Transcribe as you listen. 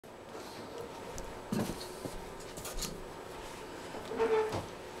Yeah,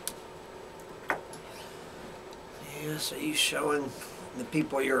 so you showing the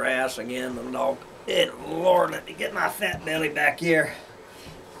people your ass again, the dog. Good Lord, let me get my fat belly back here.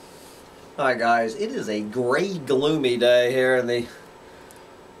 Alright guys, it is a gray, gloomy day here in the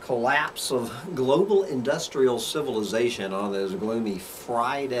collapse of global industrial civilization on this gloomy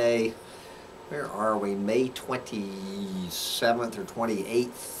Friday. Where are we? May 27th or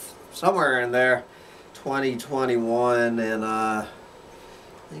 28th? Somewhere in there. 2021, and I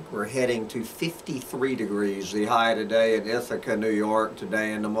think we're heading to 53 degrees, the high today in Ithaca, New York,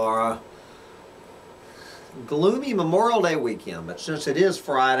 today and tomorrow. Gloomy Memorial Day weekend, but since it is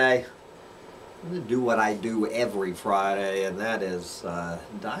Friday, I'm going to do what I do every Friday, and that is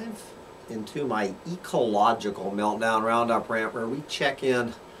dive into my Ecological Meltdown Roundup rant, where we check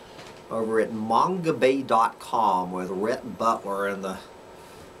in over at Mongabay.com with Rhett Butler and the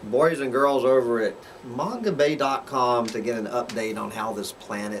boys and girls over at Mongabay.com to get an update on how this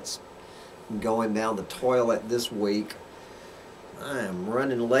planet's going down the toilet this week. I am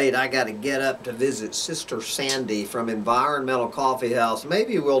running late. I got to get up to visit Sister Sandy from Environmental Coffee House.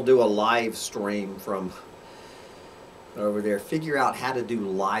 Maybe we'll do a live stream from over there. Figure out how to do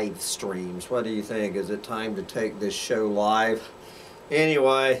live streams. What do you think? Is it time to take this show live?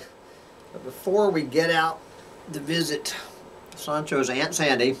 Anyway, before we get out to visit Sancho's Aunt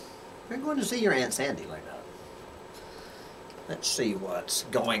Sandy, you're going to see your Aunt Sandy like that. Let's see what's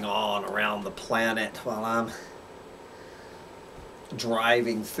going on around the planet while I'm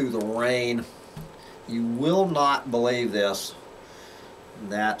driving through the rain. You will not believe this,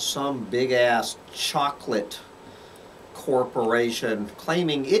 that some big ass chocolate corporation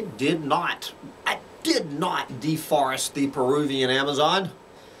claiming it did not deforest the Peruvian Amazon.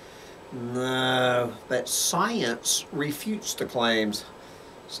 No, but science refutes the claims.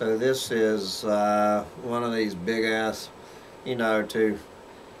 So this is one of these big ass, you know, to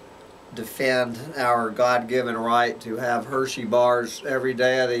defend our God-given right to have Hershey bars every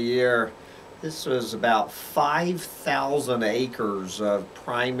day of the year. This was about 5,000 acres of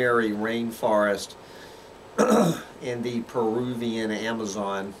primary rainforest in the Peruvian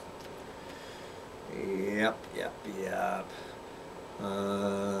Amazon. Yep.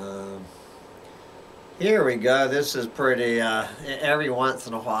 Here we go. This is pretty, every once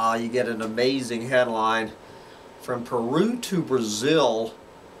in a while you get an amazing headline. From Peru to Brazil,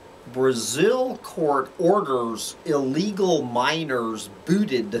 Brazil court orders illegal miners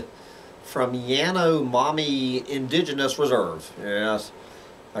booted from Yanomami Indigenous Reserve. Yes,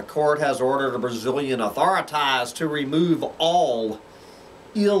 a court has ordered the Brazilian authorities to remove all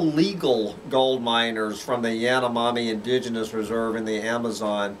illegal gold miners from the Yanomami Indigenous Reserve in the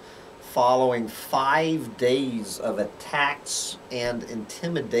Amazon following 5 days of attacks and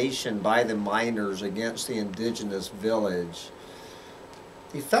intimidation by the miners against the indigenous village.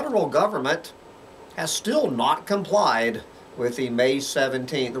 The federal government has still not complied with the May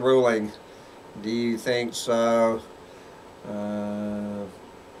 17th ruling. Do you think so?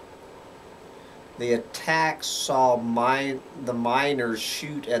 The attacks saw the miners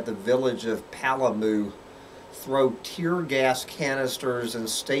shoot at the village of Palamu, throw tear gas canisters, and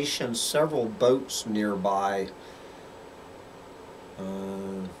station several boats nearby.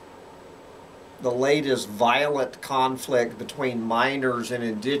 The latest violent conflict between miners and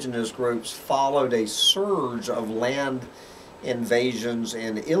indigenous groups followed a surge of land invasions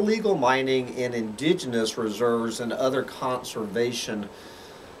and illegal mining in indigenous reserves and other conservation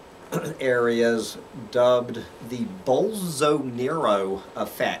areas, dubbed the Bolsonaro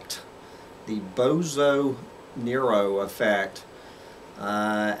effect. The Bolsonaro effect,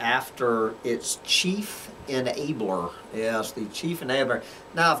 after its chief enabler. Yes, the chief enabler.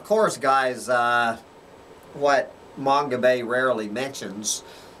 Now, of course, guys, what Mongabay rarely mentions,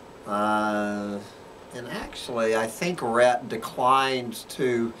 and actually, I think Rhett declined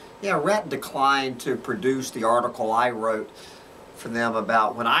to produce the article I wrote for them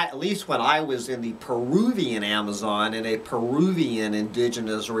about at least when I was in the Peruvian Amazon, in a Peruvian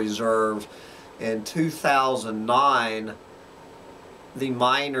indigenous reserve in 2009. The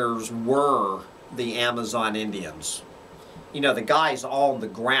miners were the Amazon Indians. You know, the guys on the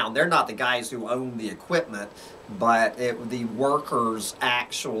ground, they're not the guys who own the equipment, but the workers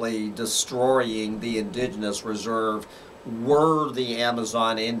actually destroying the indigenous reserve were the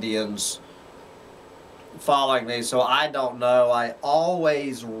Amazon Indians following me. So I don't know. I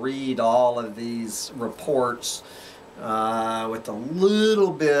always read all of these reports with a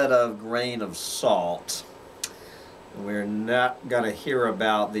little bit of grain of salt. We're not going to hear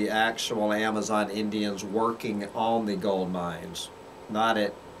about the actual Amazon Indians working on the gold mines. Not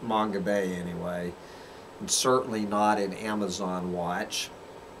at Mongabay anyway, and certainly not in Amazon Watch.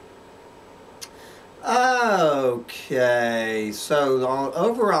 Okay, so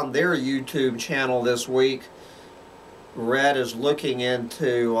over on their YouTube channel this week, Red is looking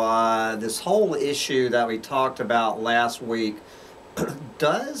into this whole issue that we talked about last week.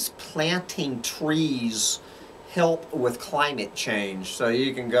 Does planting trees help with climate change? So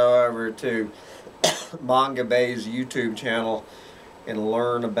you can go over to Mongabay's YouTube channel and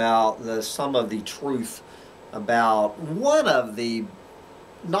learn about some of the truth about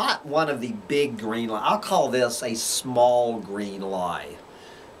not one of the big green lies. I'll call this a small green lie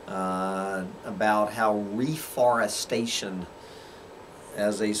about how reforestation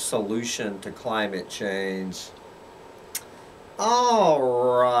as a solution to climate change.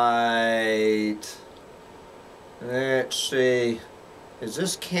 All right. Let's see. Is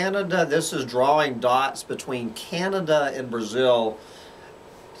this Canada? This is drawing dots between Canada and Brazil.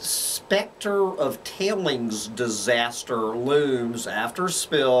 Specter of tailings disaster looms after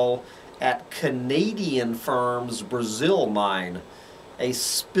spill at Canadian firm's Brazil mine. A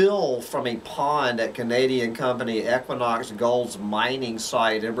spill from a pond at Canadian company Equinox Gold's mining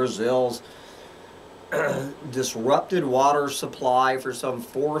site in Brazil's disrupted water supply for some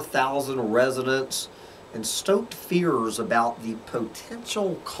 4,000 residents and stoked fears about the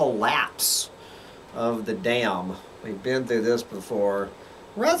potential collapse of the dam. We've been through this before.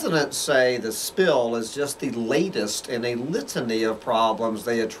 Residents say the spill is just the latest in a litany of problems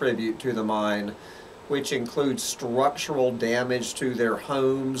they attribute to the mine, which includes structural damage to their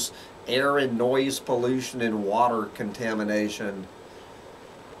homes, air and noise pollution, and water contamination.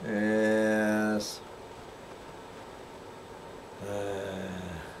 Yes.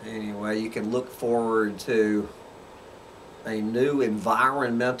 Anyway, you can look forward to a new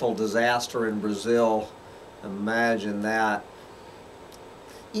environmental disaster in Brazil. Imagine that.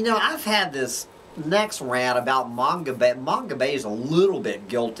 You know, I've had this next rant about Mongabay. Mongabay is a little bit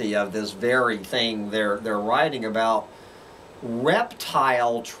guilty of this very thing they're writing about.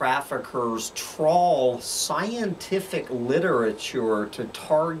 Reptile traffickers trawl scientific literature to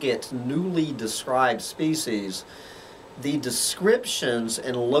target newly described species. The descriptions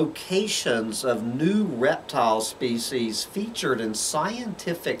and locations of new reptile species featured in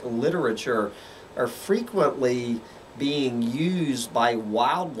scientific literature are frequently being used by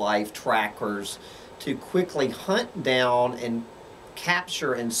wildlife trackers to quickly hunt down and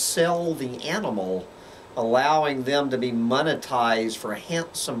capture and sell the animal, allowing them to be monetized for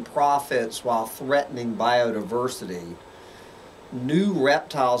handsome profits while threatening biodiversity. New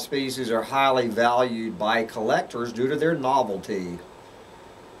reptile species are highly valued by collectors due to their novelty,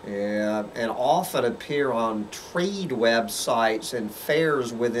 and often appear on trade websites and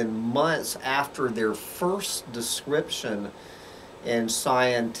fairs within months after their first description in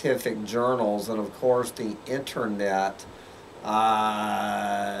scientific journals. And of course, the internet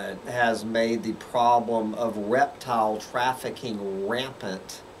has made the problem of reptile trafficking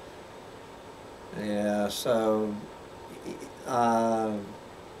rampant. Yeah, so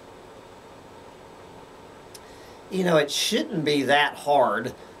you know, it shouldn't be that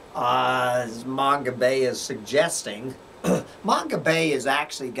hard, as Mongabay is suggesting. Mongabay has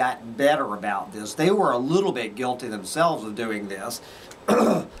actually gotten better about this. They were a little bit guilty themselves of doing this.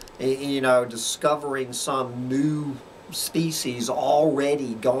 You know, discovering some new species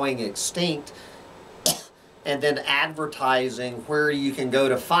already going extinct and then advertising where you can go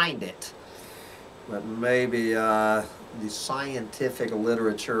to find it. But maybe the scientific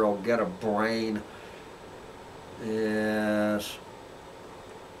literature will get a brain. Yes.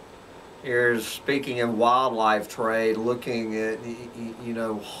 Here's, speaking of wildlife trade, looking at, you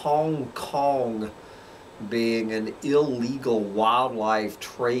know, Hong Kong being an illegal wildlife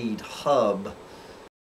trade hub.